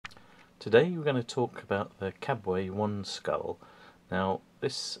Today we're going to talk about the Kabwe 1 skull. Now,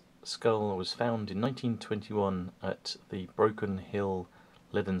 this skull was found in 1921 at the Broken Hill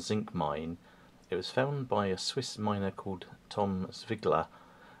lead and zinc mine. It was found by a Swiss miner called Tom Zwigler.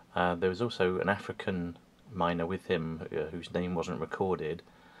 There was also an African miner with him whose name wasn't recorded,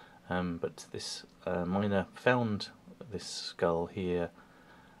 but this miner found this skull here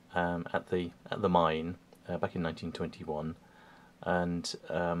at the mine back in 1921, and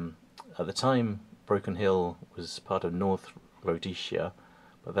at the time Broken Hill was part of Northern Rhodesia,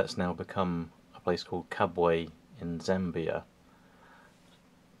 but that's now become a place called Kabwe in Zambia.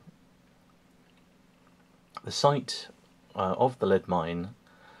 The site of the lead mine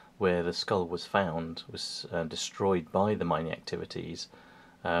where the skull was found was destroyed by the mining activities,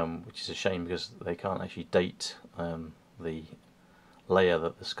 which is a shame because they can't actually date the layer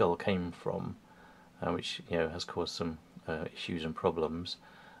that the skull came from, which has caused some issues and problems.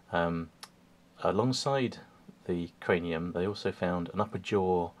 Alongside the cranium, they also found an upper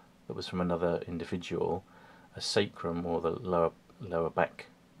jaw that was from another individual, a sacrum, or the lower back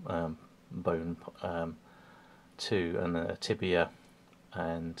bone, too, and a tibia,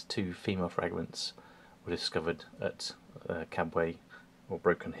 and 2 femur fragments were discovered at Kabwe, or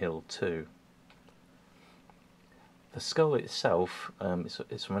Broken Hill too. The skull itself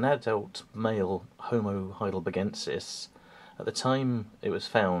is from an adult male Homo heidelbergensis. At the time it was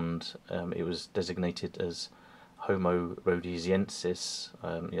found, it was designated as Homo rhodesiensis.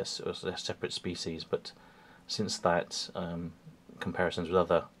 Yes, it was a separate species, but since that, comparisons with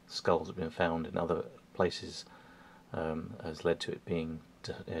other skulls have been found in other places has led to it being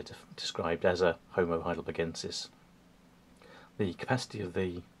described as a Homo heidelbergensis. The capacity of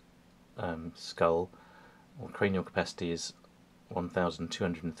the skull, or cranial capacity, is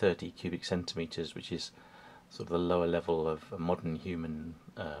 1,230 cubic centimeters, which is sort of the lower level of a modern human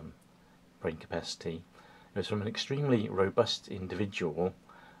brain capacity. It was from an extremely robust individual.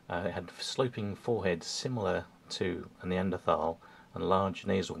 It had sloping forehead similar to a Neanderthal and large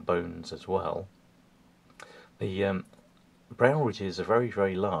nasal bones as well. The brow ridges are very,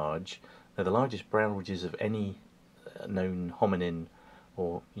 very large. They're the largest brow ridges of any known hominin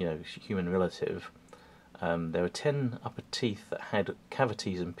or human relative. There were 10 upper teeth that had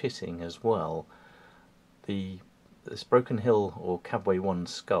cavities and pitting as well. This Broken Hill or Kabwe 1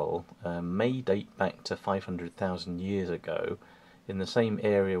 skull may date back to 500,000 years ago. In the same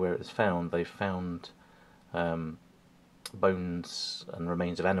area where it was found, they found bones and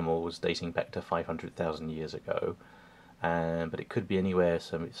remains of animals dating back to 500,000 years ago, but it could be anywhere,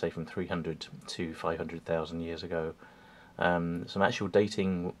 so say from 300 to 500,000 years ago. Some actual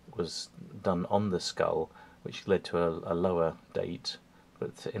dating was done on the skull, which led to a lower date,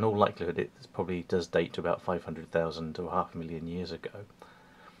 but in all likelihood it probably does date to about 500,000 to 500,000 years ago.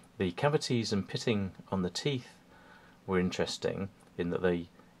 The cavities and pitting on the teeth were interesting in that they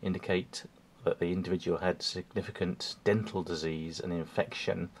indicate that the individual had significant dental disease and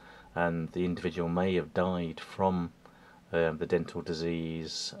infection, and the individual may have died from the dental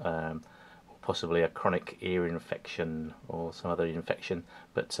disease, or possibly a chronic ear infection or some other infection,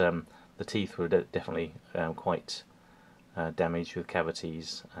 but the teeth were definitely quite damaged with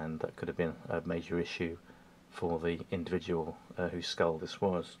cavities, and that could have been a major issue for the individual whose skull this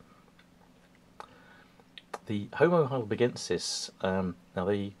was. The Homo heidelbergensis, now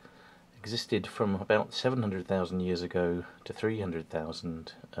they existed from about 700,000 years ago to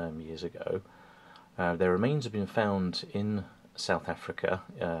 300,000 years ago. Their remains have been found in South Africa,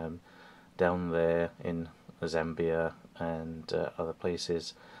 down there in Zambia and other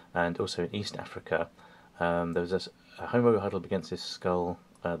places, and also in East Africa. There was a Homo heidelbergensis skull,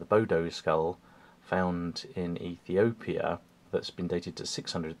 the Bodo skull, found in Ethiopia that's been dated to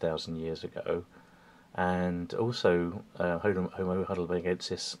 600,000 years ago, and also Homo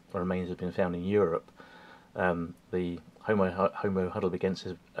heidelbergensis remains have been found in Europe. The Homo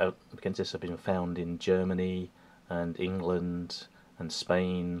heidelbergensis have been found in Germany and England and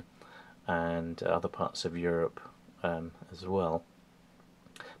Spain and other parts of Europe as well.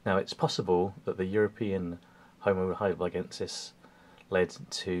 Now, it's possible that the European Homo heidelbergensis led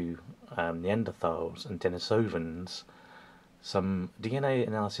to Neanderthals and Denisovans. Some DNA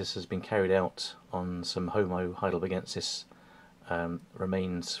analysis has been carried out on some Homo heidelbergensis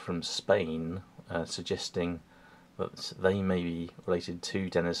remains from Spain, suggesting that they may be related to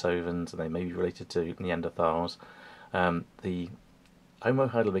Denisovans and they may be related to Neanderthals. The Homo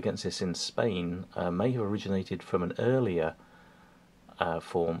heidelbergensis in Spain may have originated from an earlier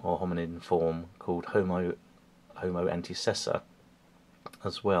form or hominin form called Homo ancestor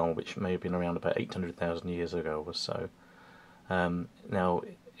as well, which may have been around about 800,000 years ago or so. Now,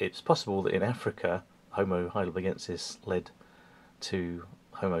 it's possible that in Africa, Homo heidelbergensis led to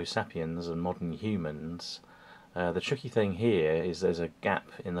Homo sapiens and modern humans. The tricky thing here is there's a gap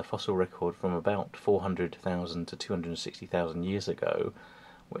in the fossil record from about 400,000 to 260,000 years ago,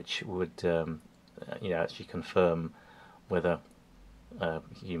 which would actually confirm whether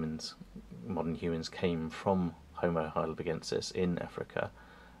modern humans came from Homo heidelbergensis in Africa.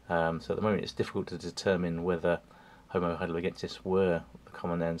 So at the moment it's difficult to determine whether Homo heidelbergensis were the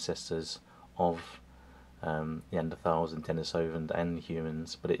common ancestors of Neanderthals and Denisovans and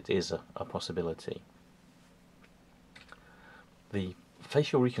humans, but it is a possibility. The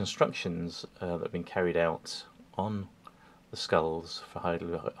facial reconstructions that have been carried out on the skulls for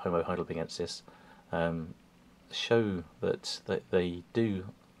Homo heidelbergensis show that they do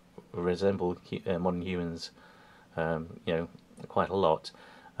resemble modern humans, quite a lot.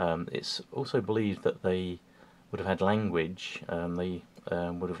 It's also believed that they would have had language. They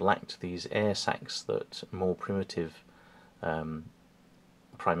would have lacked these air sacs that more primitive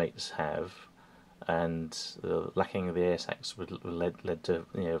primates have, and the lacking of the air sacs would led to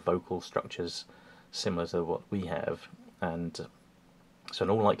vocal structures similar to what we have, and so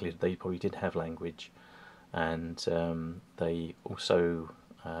in all likelihood they probably did have language, and they also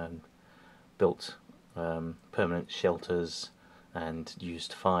built permanent shelters and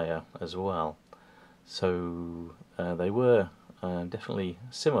used fire as well. So they were definitely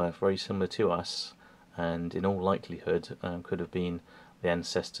very similar to us, and in all likelihood could have been the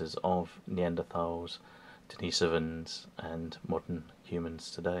ancestors of Neanderthals, Denisovans and modern humans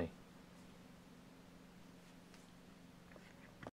today.